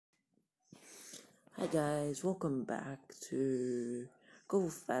Hi guys, welcome back to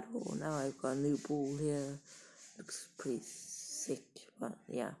Golf Battle. Now I've got a new ball here. Looks pretty sick, but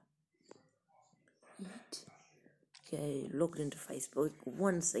yeah. Okay, logged into Facebook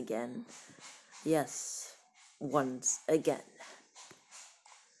once again. Yes, once again.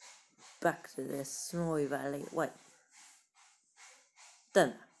 Back to this Snowy Valley. Wait.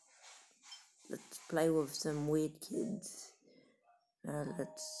 Done. Let's play with some weird kids. Now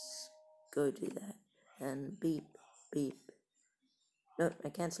let's go do that. And beep, beep. No, I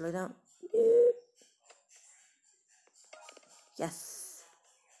can't slow down. Yes.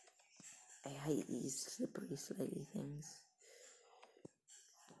 I hate these slippery, slidey things.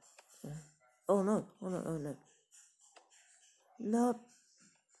 Oh no, oh no, oh no. No.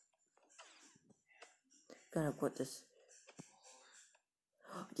 God, I've got this.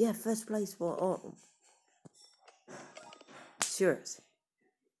 Yeah, first place for, oh. Serious.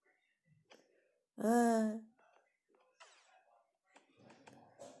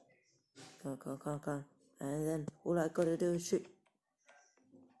 Come on. And then all I gotta do is shoot.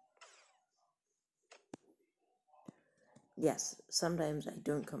 Yes, sometimes I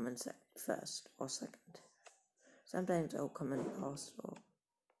don't come in first or second. Sometimes I'll come in last or...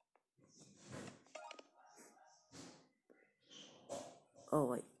 Oh,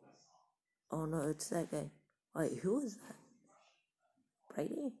 wait. Oh, no, it's that guy. Wait, who is that?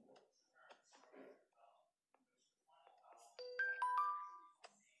 Brady?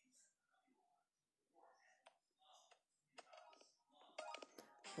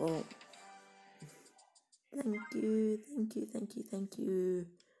 Well, thank you.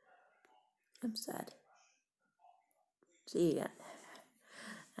 I'm sad. See you again.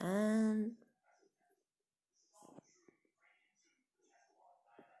 And...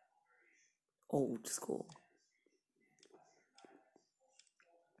 old school.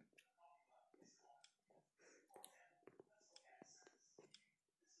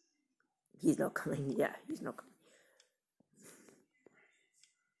 He's not coming. Yeah, he's not coming.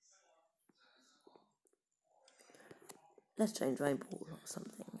 Let's change my ball or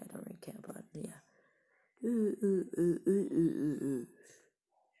something. I don't really care about it. Yeah. Ooh.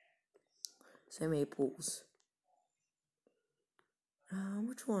 So many balls.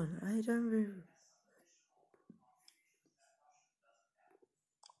 Which one? I don't remember.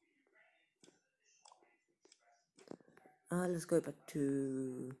 Let's go back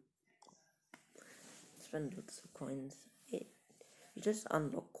to spend lots of coins. You just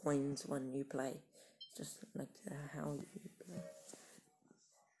unlock coins when you play. Just like how you play.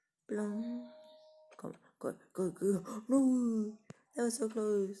 Blum. Come on, go. No! That was so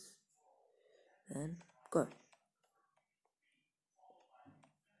close. Then, go.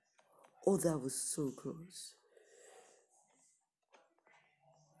 Oh, that was so close.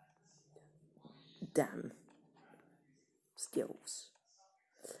 Damn. Skills.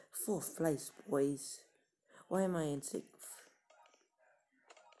 4th place, boys. Why am I in 6th?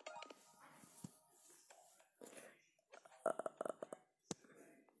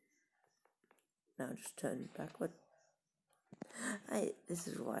 Now just turn backward. This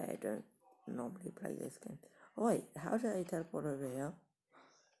is why I don't normally play this game. Oh wait, how did I teleport over here?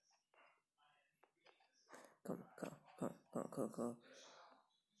 Come on.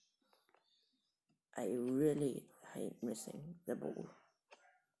 I really hate missing the ball.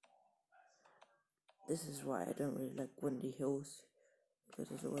 This is why I don't really like windy hills, because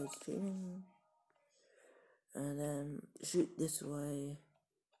there's always cheating. And then shoot this way.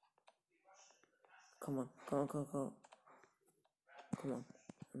 Come on.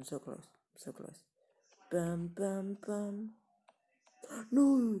 I'm so close. Bam.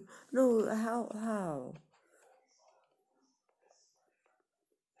 No, how?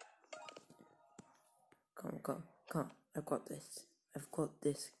 Come on. I've got this,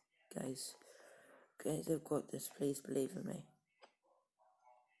 guys. I've got this. Please believe in me.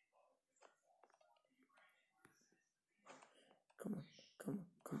 Come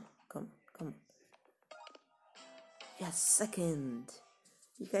on. Yes, 2nd.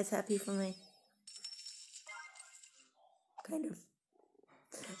 You guys happy for me? Kind of.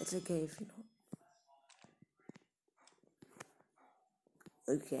 It's okay if you're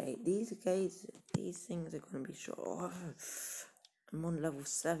not. Okay, these things are gonna be short. Oh, I'm on level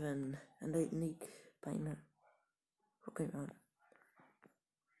 7 and I need paint. Okay, man.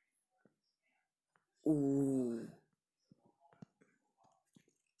 Ooh.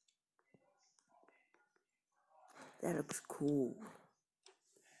 That looks cool.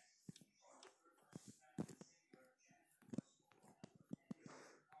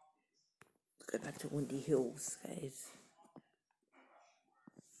 Let's go back to Windy Hills, guys.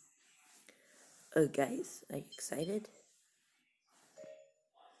 Oh guys, are you excited?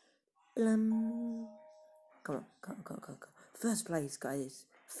 Come on. First place, guys.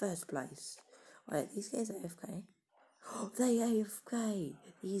 First place. Wait, these guys are AFK? Oh, they AFK!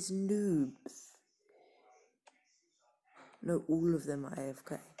 These noobs. No, all of them are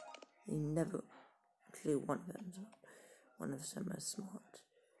AFK. They never... Actually, one of them is smart.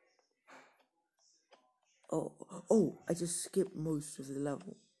 Oh, I just skipped most of the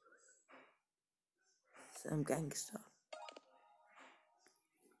level. Some gangster.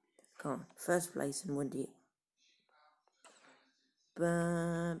 Come on, first place in Windy.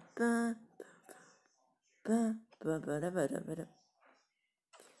 Ba, ba, ba, ba, ba, da, ba, da, ba, da.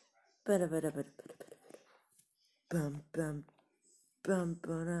 Ba, da, ba, da, ba, da, ba, da, ba, da. Bum, bum, bum,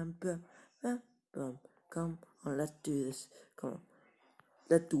 bum, bum, bum, bum. Come on, let's do this. Come on,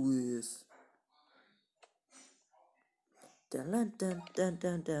 let's do this. Dun, dun, dun, dun,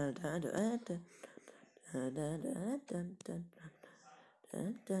 dun, dun, dun, dun, dun. Dun, dun, dun, dun, dun.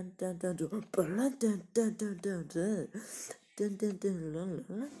 Dun, dun, dun, dun, dun, dun, dun, dun, dun, dun, dun. Dun, dun, dun, dun,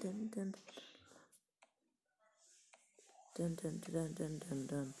 dun, dun. Dun, dun, dun, dun, dun,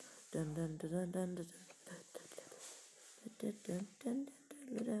 dun. Dun, dun, dun, dun, dun, dun. Dun, dun, dun, dun,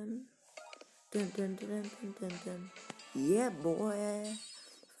 dun. Dun, dun, dun, dun, dun, dun. Yeah, boy.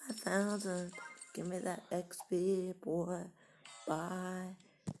 5,000. Give me that XP, boy. Bye.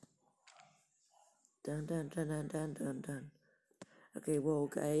 Dun, dun, dun, dun, dun, dun, dun. Okay, well,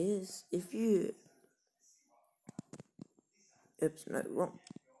 guys, if you... Oops, no, wrong.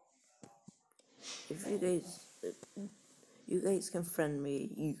 If you guys can friend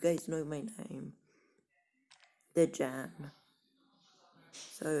me, you guys know my name. The Jan.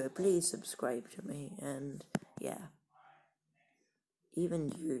 So please subscribe to me, and yeah.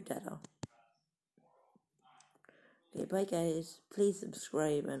 Even you, Dada. Okay, bye guys. Please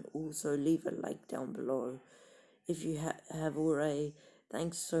subscribe and also leave a like down below. If you have already,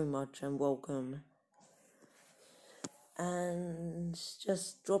 thanks so much and welcome. And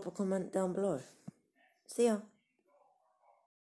just drop a comment down below. See ya.